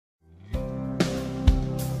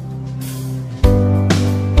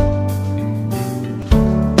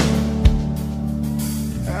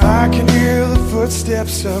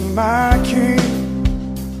footsteps of my King.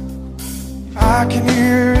 I can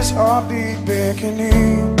hear his heartbeat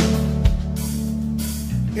beckoning.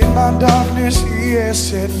 In my darkness he has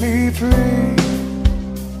set me free.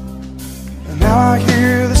 And now I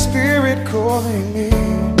hear the Spirit calling me.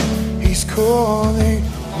 He's calling,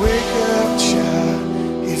 wake up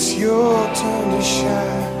child, it's your turn to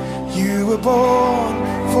shine. You were born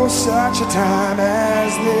for such a time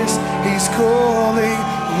as this. He's calling,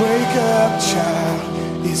 wake up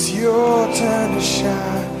child, it's your turn to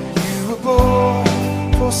shine. You were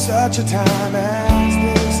born for such a time as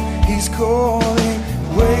this. He's calling,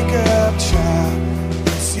 wake up child,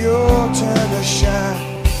 it's your turn to shine.